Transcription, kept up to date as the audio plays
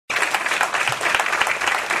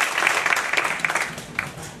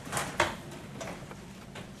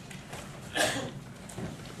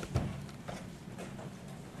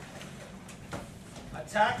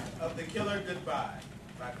The Killer Goodbye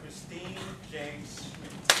by Christine J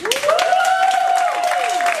Schmidt.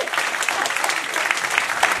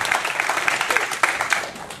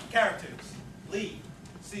 Characters. Lee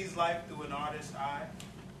sees life through an artist's eye,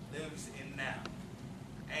 lives in now.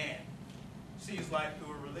 Anne sees life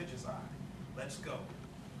through a religious eye. Let's go.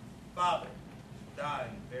 Father,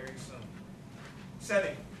 dying very soon.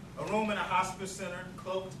 Setting, a room in a hospice center,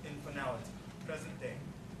 cloaked in finality, present day.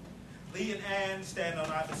 Lee and Anne stand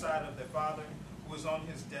on either side of their father, who is on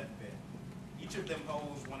his deathbed. Each of them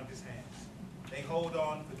holds one of his hands. They hold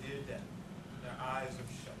on for dear death. Their eyes are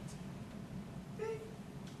shut. Beep,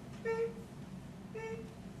 beep, beep,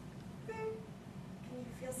 beep. Can you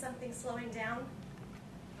feel something slowing down?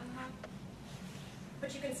 Uh-huh.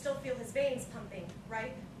 But you can still feel his veins pumping,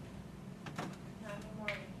 right? Not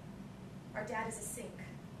anymore. Our dad is a sink.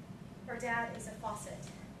 Our dad is a faucet.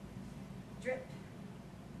 Drip,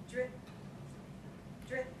 drip,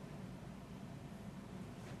 drip,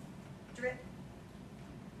 drip.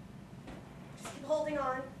 Just keep holding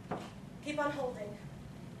on. Keep on holding.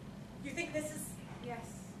 You think this is...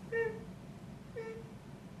 Yes.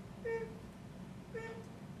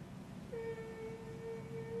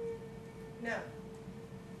 No.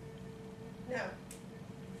 No.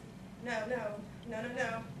 No, no. No, no,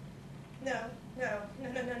 no. No, no. No, no,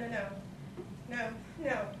 no, no, no. No,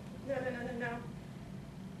 no. No, no, no, no, no.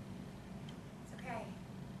 It's okay.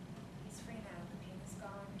 He's free now. The pain is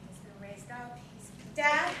gone. He's been raised up. He's been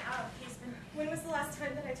Dad? up. He's been... When was the last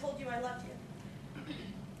time that I told you I loved you?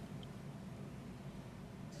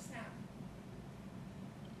 Just now.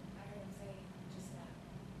 I heard him say just now.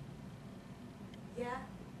 Yeah?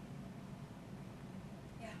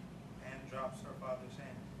 Yeah. Anne drops her father's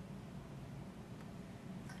hand.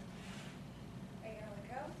 Are you gonna let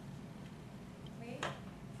go? Me?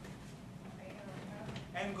 Are you gonna let go?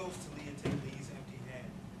 Anne goes to Lee and takes Lee's empty hand.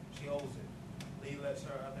 She holds it. Lee lets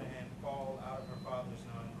her other hand fall out of her father's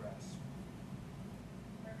non-grasp.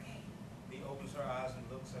 Okay. Lee opens her eyes and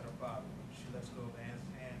looks at her father. She lets go of Anne's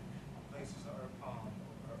hand and places her palm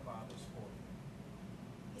over her father's forehead.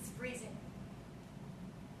 He's freezing.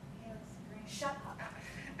 He looks green. Shut up.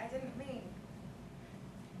 I didn't mean.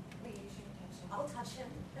 Lee, you shouldn't touch him. I'll touch him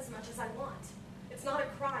as much as I want. It's not a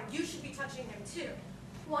crime. You should be touching him too.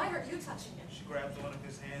 Why aren't you touching him? She grabs one of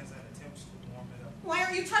his hands and attempts to warm it up. Why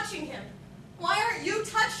aren't you touching him? Why aren't you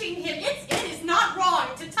touching him? It is not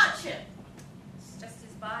wrong to touch him. It's just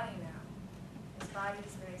his body now. His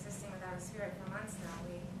body's been existing without his spirit for months now,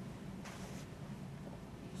 Lee. You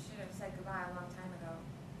should have said goodbye a long time ago,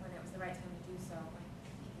 when it was the right time to do so, when he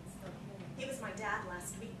could still hear you. He was my dad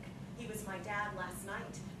last week. He was my dad last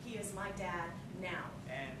night. He is my dad now.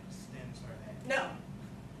 Anne extends her hand. No.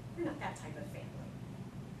 We're not that type of family.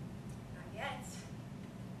 Not yet.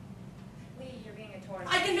 Lee, you're being a tortoise.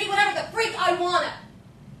 I can be whatever the freak I wanna.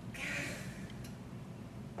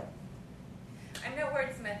 I'm no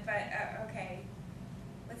wordsmith, but okay.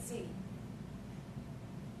 Let's see.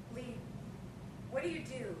 Lee, what do you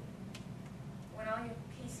do when all your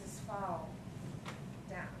pieces fall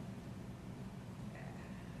down?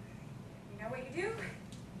 You know what you do?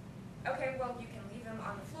 Okay, well, you can leave them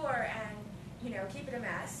on the floor and, keep it a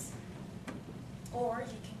mess. Or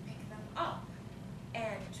you can pick them up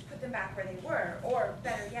and put them back where they were. Or,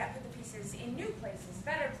 better yet, put the pieces in new places,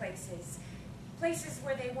 better places. Places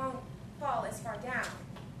where they won't fall as far down.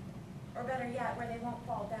 Or better yet, where they won't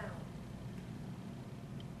fall down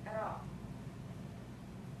at all.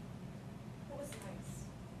 That was nice.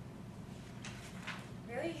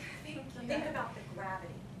 Really? Thank you. But think about the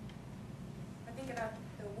gravity. But think about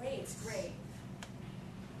the weight. It's grave.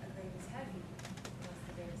 A grave is heavy unless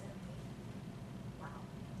the grave is empty. Wow.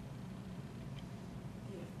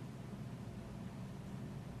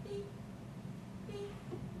 Beep. Beep.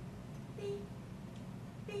 Beep.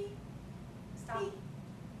 Beep. Stop. Beep.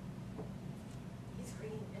 He's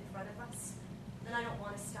green in front of us, and I don't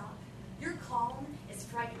want to stop. Your calm is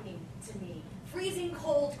frightening to me. Freezing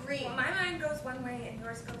cold green. Well, my mind goes one way and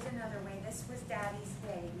yours goes another way. This was Daddy's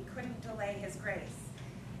day. We couldn't delay his grace.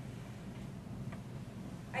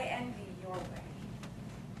 I envy your way.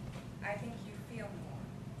 I think you feel more,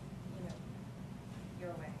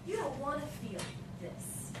 your way. You don't want to feel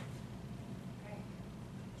this. Okay,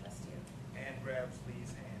 trust you. Anne grabs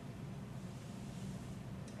Lee's hand.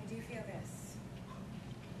 I do feel this.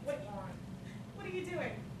 What are you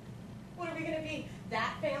doing? What are we going to be?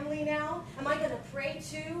 That family now? Am I going to pray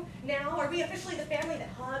to now? Are we officially the family that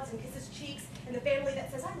hugs and kisses cheeks and the family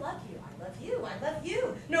that says, I love you, I love you, I love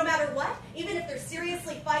you, no matter what? Even if they're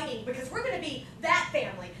seriously fighting, because we're going to be that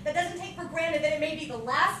family that doesn't take for granted that it may be the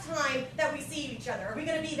last time that we see each other. Are we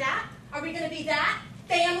going to be that? Are we going to be that?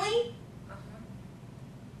 family? Uh-huh.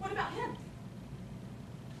 What about him?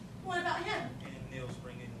 What about him? And Neil's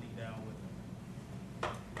bringing Lee down with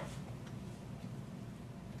him.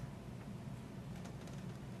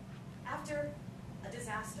 After a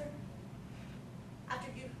disaster,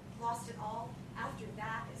 after you've lost it all, after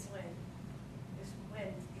that is when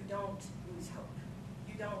you don't lose hope.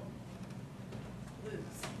 You don't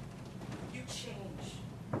lose. You change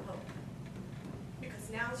hope. Because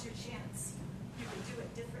now's your chance. You can do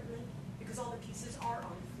it differently because all the pieces are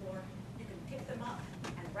on the floor. You can pick them up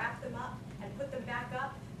and wrap them up and put them back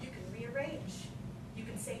up. You can rearrange. You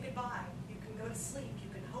can say goodbye. You can go to sleep. You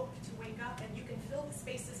can hope to wake up, and you can fill the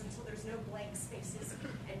spaces until there's no blank spaces,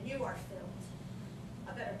 and you are filled.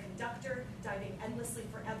 A better conductor, diving endlessly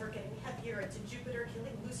forever, getting heavier into Jupiter,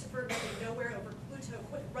 killing Lucifer, going nowhere over Pluto,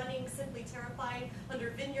 quit running, simply terrifying, under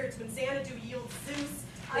vineyards when Xanadu yields Zeus.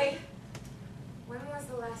 When was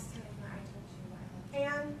the last time I told you I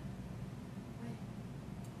loved you? Anne,